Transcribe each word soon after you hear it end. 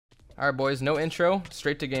Alright, boys, no intro,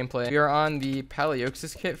 straight to gameplay. We are on the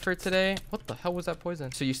Paleoxis kit for today. What the hell was that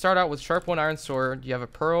poison? So you start out with sharp 1 iron sword, you have a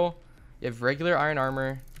pearl, you have regular iron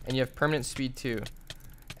armor, and you have permanent speed 2.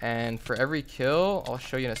 And for every kill, I'll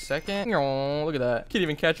show you in a second. Oh, look at that. Can't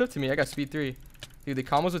even catch up to me. I got speed 3. Dude, the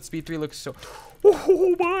combos with speed 3 look so...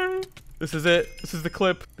 Oh my! This is it. This is the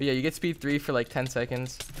clip. But yeah, you get speed 3 for like 10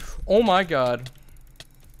 seconds. Oh my god.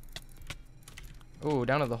 Oh,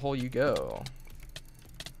 down to the hole you go.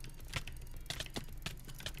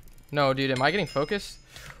 No, dude, am I getting focused?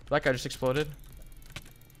 That guy just exploded.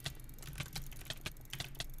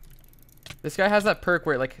 This guy has that perk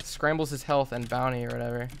where it like scrambles his health and bounty or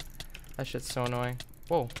whatever. That shit's so annoying.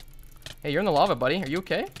 Whoa. Hey, you're in the lava, buddy. Are you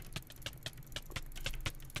okay?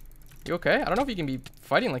 You okay? I don't know if you can be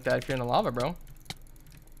fighting like that if you're in the lava, bro.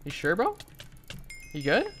 You sure, bro? You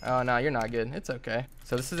good? Oh, no, you're not good. It's okay.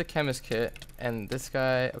 So this is a chemist kit. And this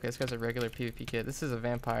guy... Okay, this guy's a regular PvP kit. This is a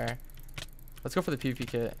vampire. Let's go for the PvP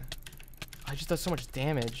kit. Oh, he just does so much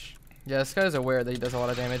damage. Yeah, this guy's aware that he does a lot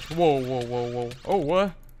of damage. Whoa, whoa, whoa, whoa. Oh,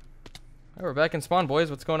 what? Right, we're back in spawn, boys.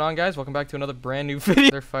 What's going on, guys? Welcome back to another brand new video.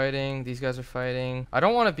 They're fighting. These guys are fighting. I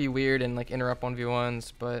don't want to be weird and like interrupt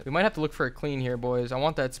 1v1s, but we might have to look for a clean here, boys. I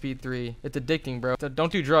want that speed 3. It's addicting, bro.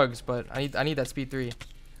 Don't do drugs, but I need that speed 3.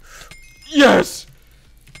 Yes!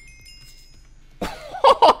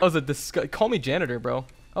 That was a call me janitor, bro.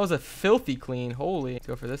 That was a filthy clean. Holy. Let's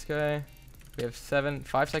go for this guy. We have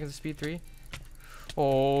 5 seconds of speed 3.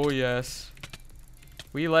 Oh, yes.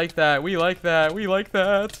 We like that. We like that. We like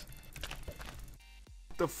that.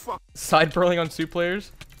 The fuck? Side pearling on soup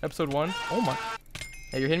players. Episode 1. Oh my.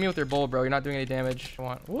 Hey, you're hitting me with your bowl, bro. You're not doing any damage.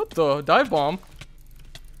 What the? Dive bomb?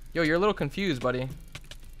 Yo, you're a little confused, buddy.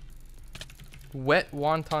 Wet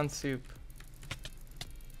wonton soup.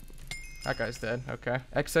 That guy's dead. Okay.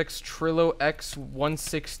 XX Trillo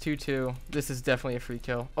X1622. This is definitely a free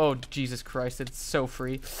kill. Oh, Jesus Christ. It's so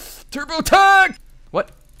free. Turbo tag!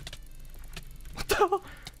 What? What the hell?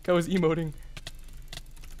 Guy was emoting.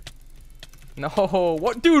 No.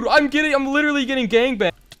 What? Dude, I'm literally getting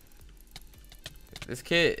gangbanged. This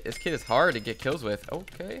kid is hard to get kills with.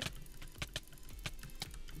 Okay.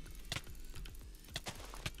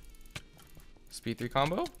 Speed 3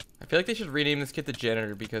 combo? I feel like they should rename this kit the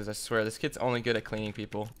janitor because I swear this kit's only good at cleaning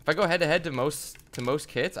people. If I go head to head to most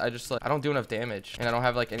kits, I don't do enough damage and I don't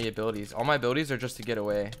have like any abilities. All my abilities are just to get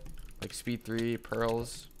away. Like speed 3,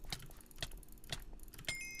 pearls.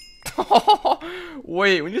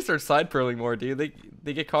 Wait, we need to start side pearling more, dude.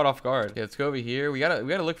 They get caught off guard. Okay, let's go over here. We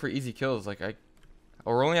gotta look for easy kills. Like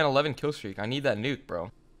we're only on 11 kill streak. I need that nuke, bro.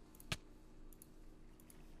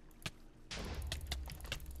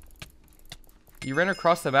 You ran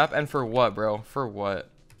across the map and for what, bro? For what?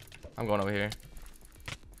 I'm going over here.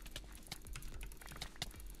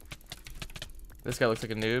 This guy looks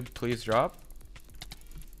like a noob. Please drop.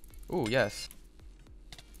 Ooh, yes.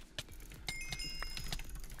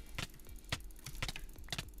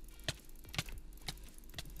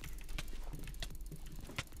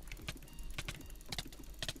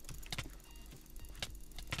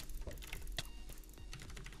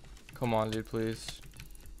 Come on, dude, please.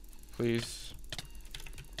 Please.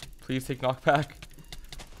 Please take knockback.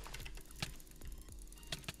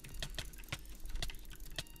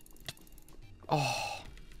 Oh,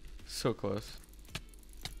 so close.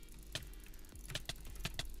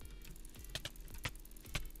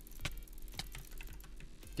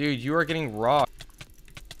 Dude, you are getting rocked.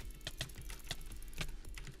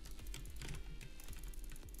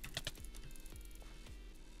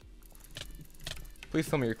 Please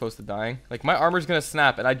tell me you're close to dying. Like, my armor's gonna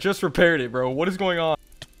snap, and I just repaired it, bro. What is going on?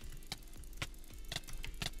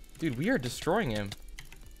 Dude, we are destroying him.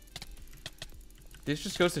 This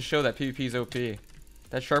just goes to show that PvP is OP.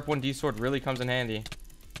 That sharp 1D sword really comes in handy.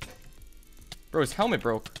 Bro, his helmet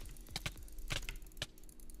broke.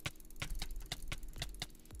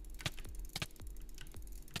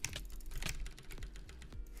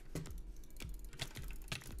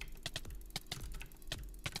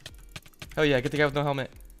 Hell yeah, get the guy with no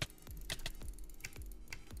helmet.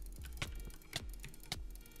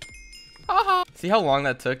 See how long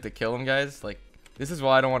that took to kill him, guys? Like, this is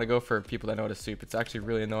why I don't want to go for people that know how to soup. It's actually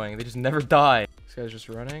really annoying. They just never die. This guy's just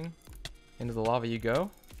running. Into the lava you go.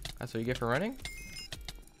 That's what you get for running.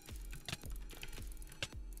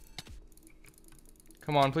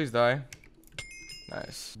 Come on, please die.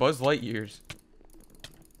 Nice. Buzz Lightyears.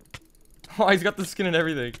 Oh, he's got the skin and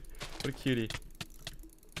everything. What a cutie.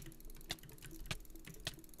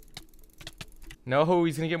 No,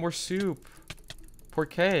 he's gonna get more soup. Poor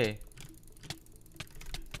K.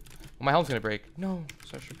 Oh, my helmet's gonna break. No,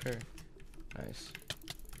 such repair. Nice.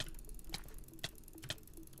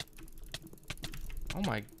 Oh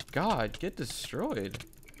my god, get destroyed.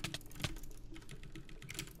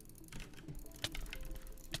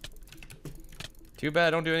 Too bad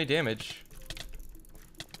I don't do any damage.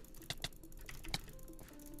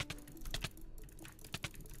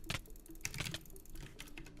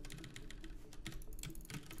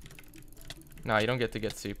 Nah, you don't get to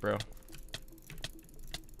get soup, bro.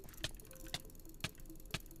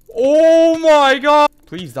 Oh my god!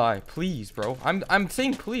 Please die, please, bro. I'm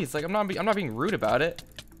saying please. Like I'm not being rude about it.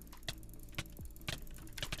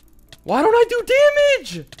 Why don't I do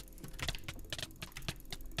damage?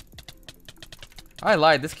 I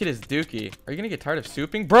lied. This kid is dookie. Are you gonna get tired of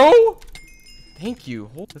souping, bro? Thank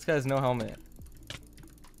you. This guy has no helmet.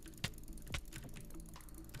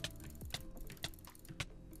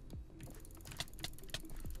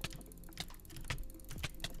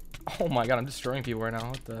 Oh my god, I'm destroying people right now.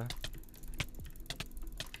 What the?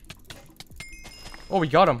 Oh, we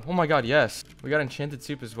got him. Oh my god, yes. We got enchanted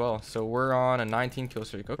soup as well. So we're on a 19 kill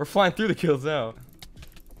streak. We're flying through the kills now.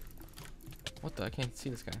 What the? I can't see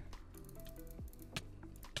this guy.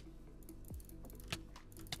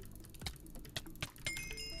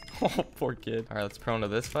 Oh, poor kid. Alright, let's prone to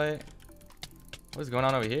this fight. What is going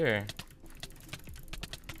on over here?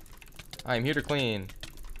 I am here to clean.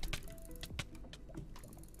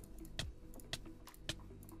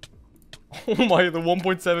 Oh my, the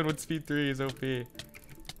 1.7 with speed 3 is OP.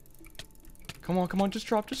 Come on, come on, just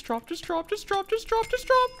drop, just drop, just drop, just drop, just drop, just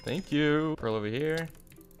drop. Thank you. Pearl over here.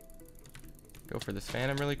 Go for this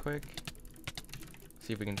phantom really quick.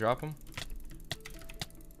 See if we can drop him.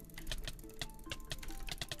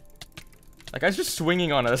 That guy's just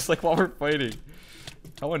swinging on us like while we're fighting.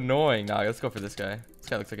 How annoying. Nah, let's go for this guy. This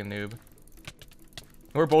guy looks like a noob.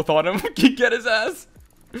 We're both on him. Get his ass.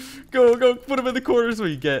 Go, go. Put him in the corner. This is what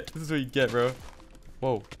you get. This is what you get, bro.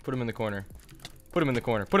 Whoa. Put him in the corner. Put him in the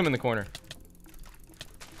corner. Put him in the corner.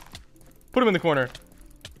 Put him in the corner.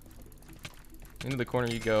 Into the corner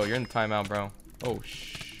you go. You're in the timeout, bro. Oh,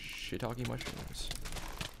 shiitake mushrooms.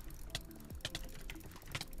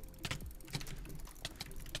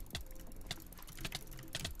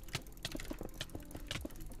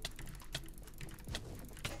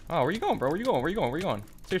 Oh, where you going, bro? Where you going? Where you going? Where you going?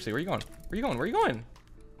 Seriously, where you going? Where you going? Where you going?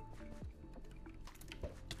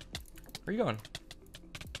 Where you going?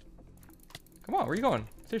 Come on, where you going?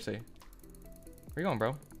 Seriously. Where you going,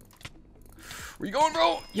 bro? Where you going,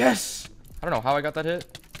 bro? Yes! I don't know how I got that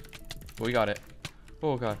hit, but we got it.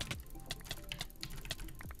 Oh, God.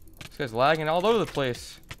 This guy's lagging all over the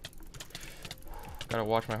place. Gotta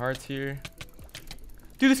watch my hearts here.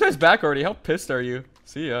 Dude, this guy's back already. How pissed are you?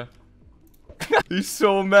 See ya. He's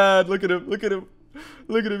so mad. Look at him. Look at him.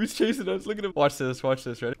 Look at him. He's chasing us. Look at him. Watch this. Watch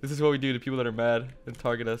this, right? This is what we do to people that are mad and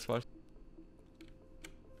target us. Watch.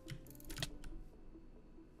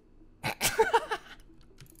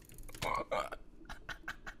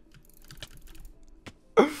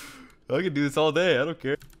 I can do this all day. I don't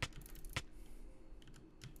care.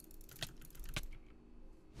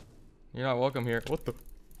 You're not welcome here. What the?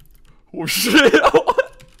 Oh, shit.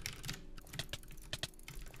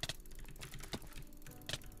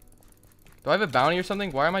 Do I have a bounty or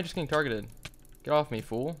something? Why am I just getting targeted? Get off me,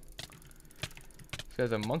 fool. This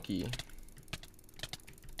guy's a monkey.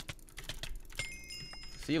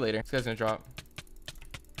 See you later. This guy's gonna drop.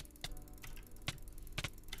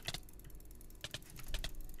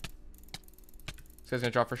 This guy's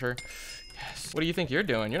gonna drop for sure. Yes. What do you think you're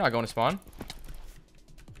doing? You're not going to spawn.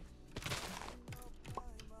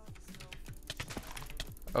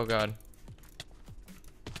 Oh, God.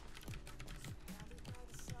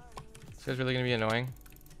 This guy's really gonna be annoying.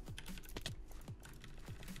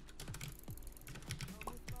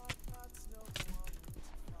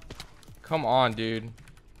 Come on, dude.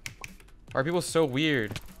 Why are people so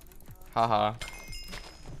weird? Haha.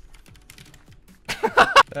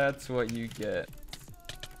 That's what you get.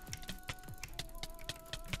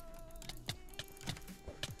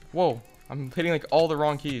 Whoa, I'm hitting like all the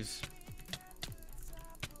wrong keys.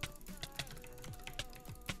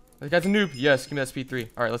 That guy's a noob. Yes, give me that speed 3.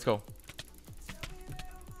 All right, let's go.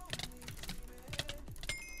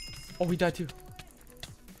 Oh, he died too.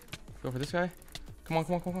 Go for this guy. Come on,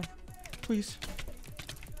 come on, come on, come on. Please.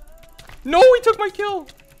 No, he took my kill.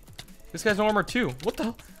 This guy's no armor too. What the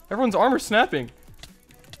hell? Everyone's armor snapping.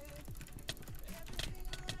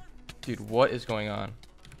 Dude, what is going on?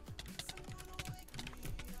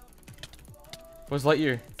 Where's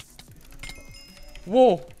Lightyear?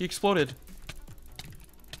 Whoa, he exploded.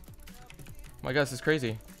 Oh my god, this is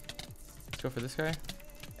crazy. Let's go for this guy.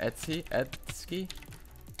 Etsky.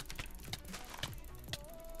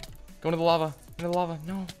 Go into the lava. Into the lava.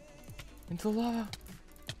 No. Into the lava.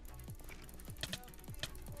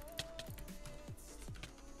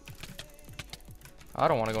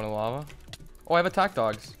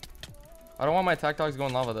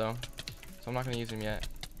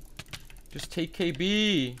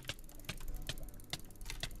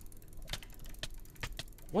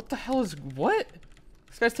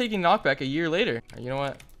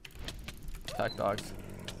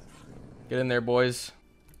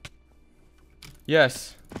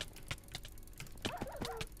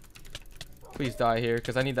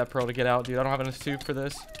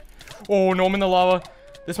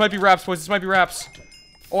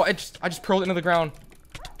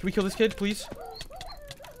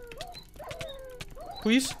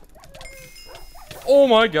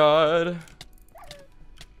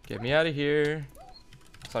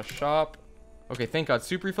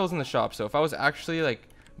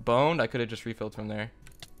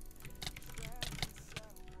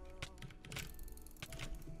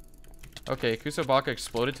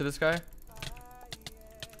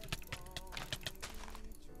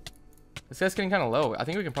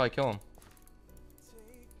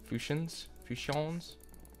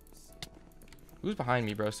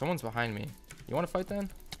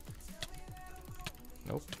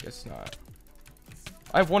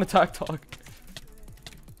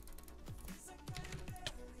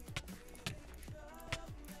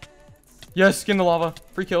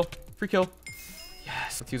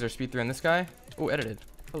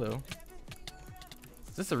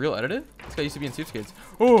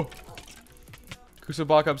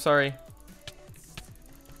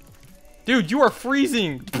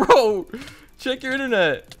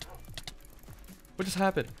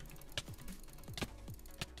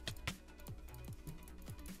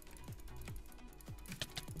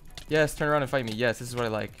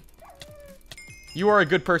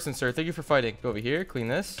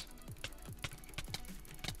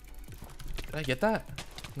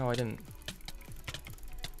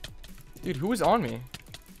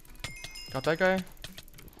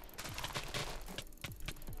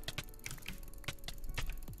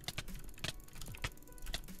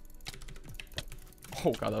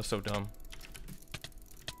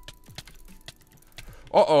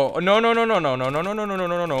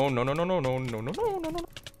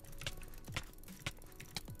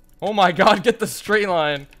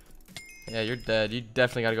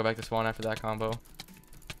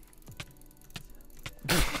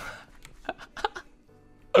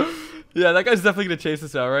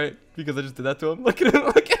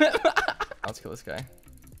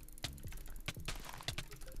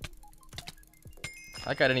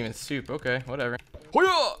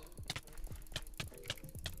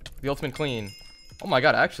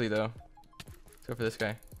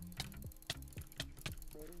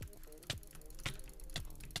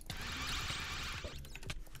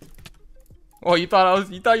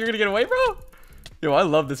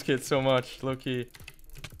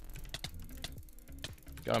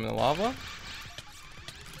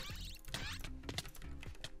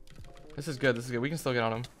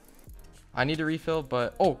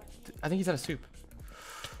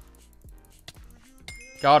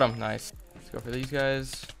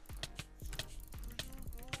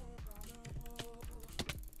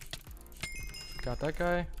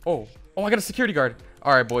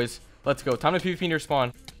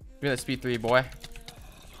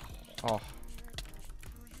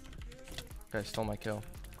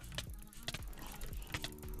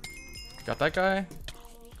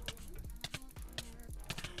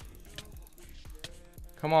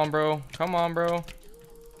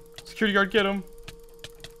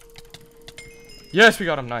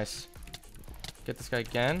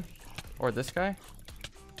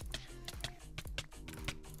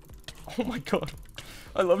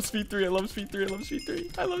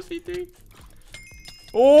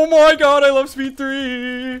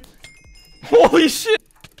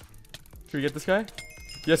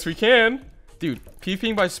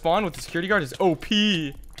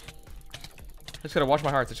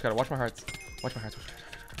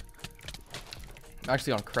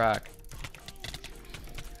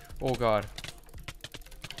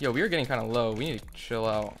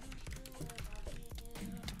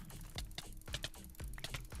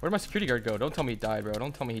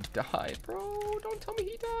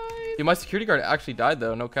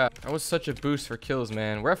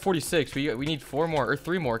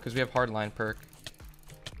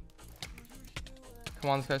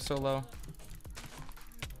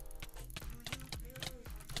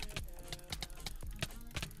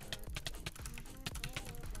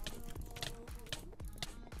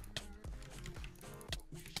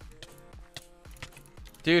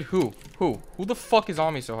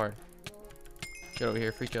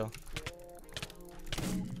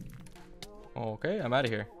 Okay, I'm out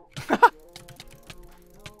of here.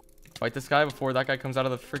 Fight this guy before that guy comes out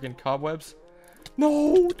of the freaking cobwebs.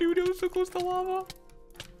 No, dude, it was so close to lava.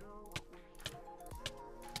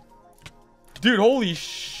 Dude, holy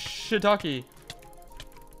shiitake.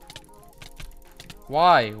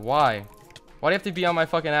 Why? Why? Why do you have to be on my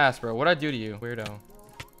fucking ass, bro? What'd I do to you? Weirdo.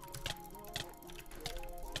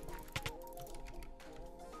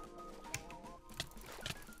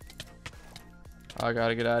 I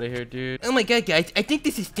gotta get out of here, dude. Oh my god, guys. I think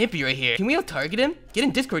this is Stimpy right here. Can we out-target him? Get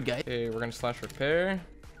in Discord, guys. Okay, we're gonna slash repair.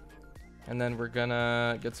 And then we're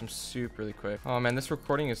gonna get some soup really quick. Oh man, this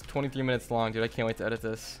recording is 23 minutes long, dude. I can't wait to edit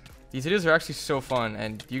this. These videos are actually so fun,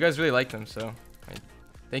 and you guys really like them, so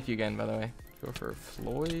thank you again, by the way. Go for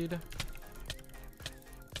Floyd.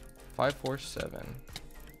 547.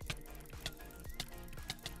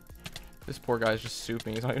 This poor guy's just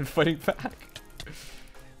souping. He's not even fighting back.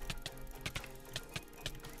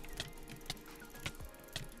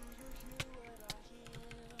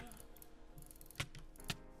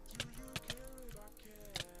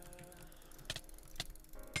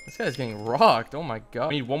 This guy's getting rocked. Oh my god.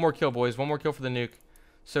 We need one more kill, boys. One more kill for the nuke.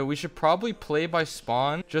 So we should probably play by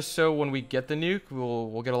spawn, just so when we get the nuke,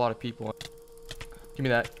 we'll get a lot of people. Give me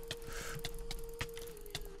that.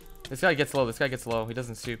 This guy gets low. This guy gets low. He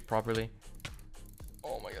doesn't soup properly.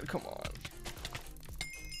 Oh my god, come on.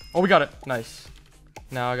 Oh, we got it. Nice.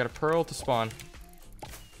 Now I got a pearl to spawn.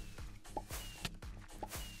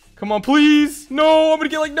 Come on, please. No, I'm gonna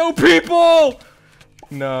get like no people.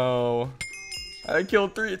 No. I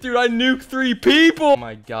killed 3. Dude, I nuked 3 people. Oh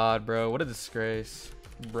my god, bro. What a disgrace.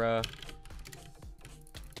 Bruh.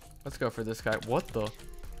 Let's go for this guy. What the?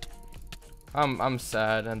 I'm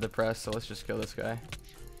sad and depressed, so let's just kill this guy.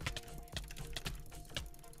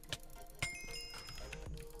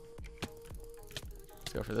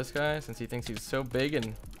 Let's go for this guy since he thinks he's so big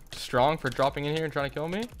and strong for dropping in here and trying to kill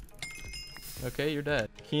me. Okay, you're dead.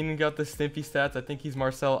 Keenan got the Stimpy stats. I think he's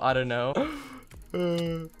Marcel. I don't know.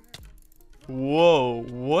 Whoa,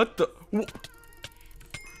 what the?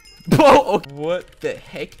 Whoa, okay. What the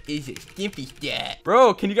heck is a Stimpy stat?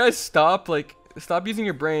 Bro, can you guys stop using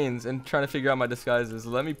your brains and trying to figure out my disguises?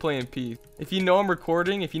 Let me play in peace. If you know I'm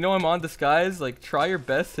recording, if you know I'm on disguise, like try your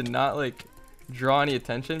best to not like draw any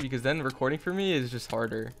attention, because then recording for me is just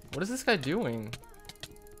harder. What is this guy doing?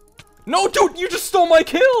 No, dude, you just stole my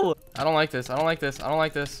kill. I don't like this. I don't like this. I don't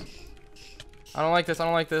like this. I don't like this. I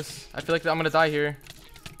don't like this. I feel like I'm gonna die here.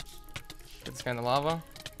 Get this guy in the lava.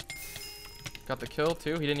 Got the kill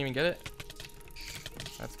too. He didn't even get it.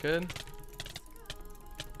 That's good.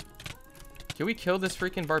 Can we kill this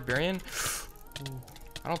freaking barbarian?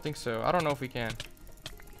 I don't think so. I don't know if we can.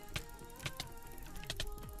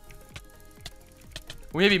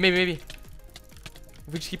 Maybe. If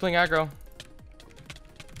we just keep playing aggro.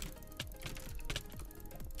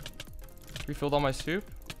 Refilled all my soup.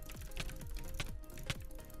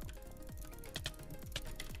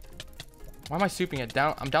 Why am I souping it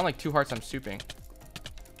down? I'm down like 2 hearts. I'm souping.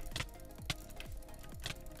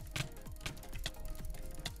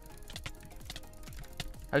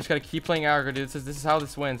 I just gotta keep playing aggro, dude. This is how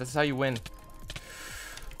this wins. This is how you win.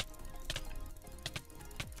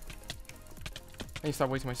 I need to stop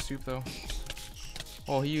wasting my soup though.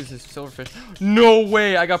 Oh, he used his silverfish. No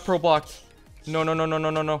way! I got pro blocked. No. I'm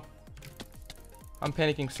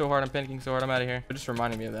panicking so hard. I'm out of here. It just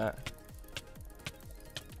reminded me of that.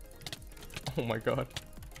 Oh my god.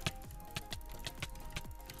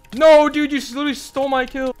 No, dude, you literally stole my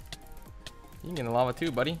kill. You can get in the lava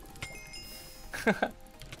too, buddy.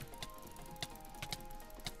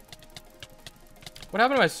 What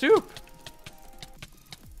happened to my soup?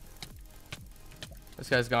 This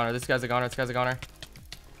guy's a goner. This guy's a goner.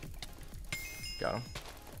 Got him.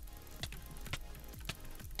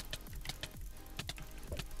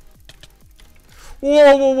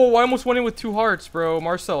 Whoa. I almost went in with 2 hearts, bro.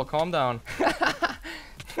 Marcel, calm down.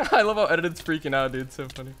 I love how edited's freaking out, dude. It's so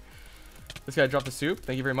funny. This guy dropped the soup.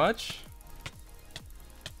 Thank you very much.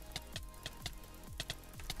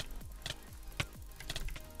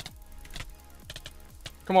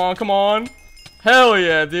 Come on. Hell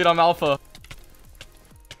yeah, dude. I'm alpha.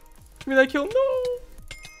 Give me that kill. No.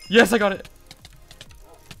 Yes, I got it.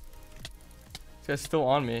 This guy's still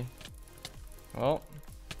on me. Well.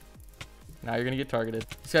 Now you're gonna get targeted.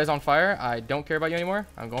 This guy's on fire. I don't care about you anymore.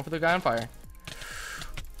 I'm going for the guy on fire.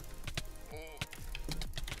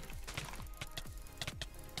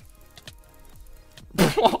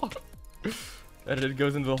 Edited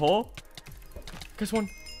goes into the hole. Guess one.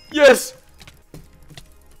 Yes!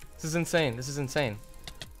 This is insane.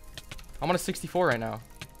 I'm on a 64 right now.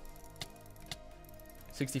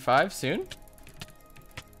 65 soon?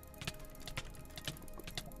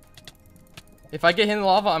 If I get hit in the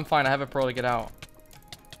lava, I'm fine. I have a pro to get out.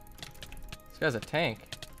 This guy's a tank.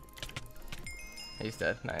 He's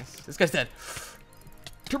dead. Nice. This guy's dead.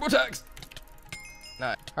 Turbo tags.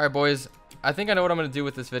 Nice. All right, boys. I think I know what I'm going to do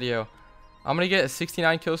with this video. I'm going to get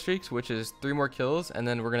 69 kill streaks, which is 3 more kills, and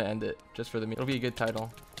then we're going to end it just for the meme. It'll be a good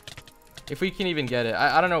title. If we can even get it.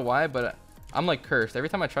 I don't know why, but I'm like cursed. Every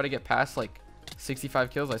time I try to get past like 65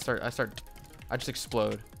 kills, I just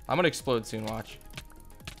explode. I'm going to explode soon, watch.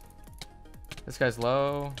 This guy's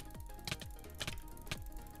low.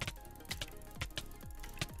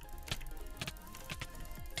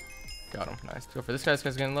 Got him. Nice. Let's go for this guy. This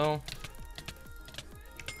guy's getting low.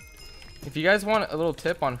 If you guys want a little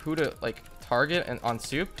tip on who to like target and on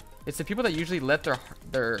soup, it's the people that usually let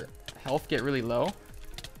their health get really low,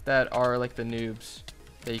 that are like the noobs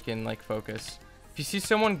that you can like focus. If you see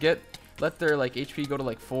someone let their like HP go to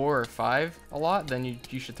like 4 or 5 a lot, then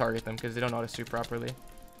you should target them because they don't know how to soup properly.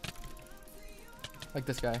 Like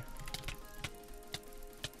this guy.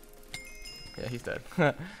 Yeah, he's dead.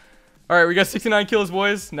 All right, we got 69 kills,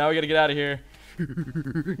 boys. Now we gotta get out of here.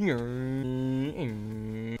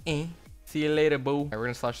 See you later, boo. All right, we're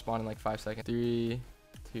gonna slash spawn in like 5 seconds. 3,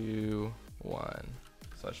 2, 1.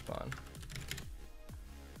 Slash spawn.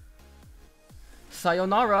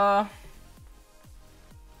 Sayonara.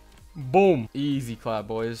 Boom. Easy clap,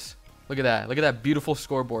 boys. Look at that. Look at that beautiful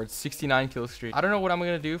scoreboard. 69 kill streak. I don't know what I'm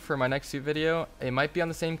going to do for my next suit video. It might be on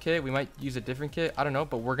the same kit. We might use a different kit. I don't know,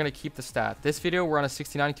 but we're going to keep the stat. This video, we're on a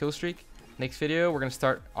 69 kill streak. Next video, we're going to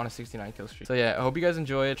start on a 69 kill streak. So yeah, I hope you guys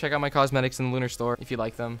enjoy it. Check out my cosmetics in the Lunar store if you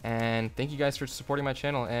like them. And thank you guys for supporting my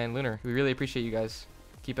channel and Lunar. We really appreciate you guys.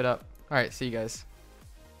 Keep it up. All right, see you guys.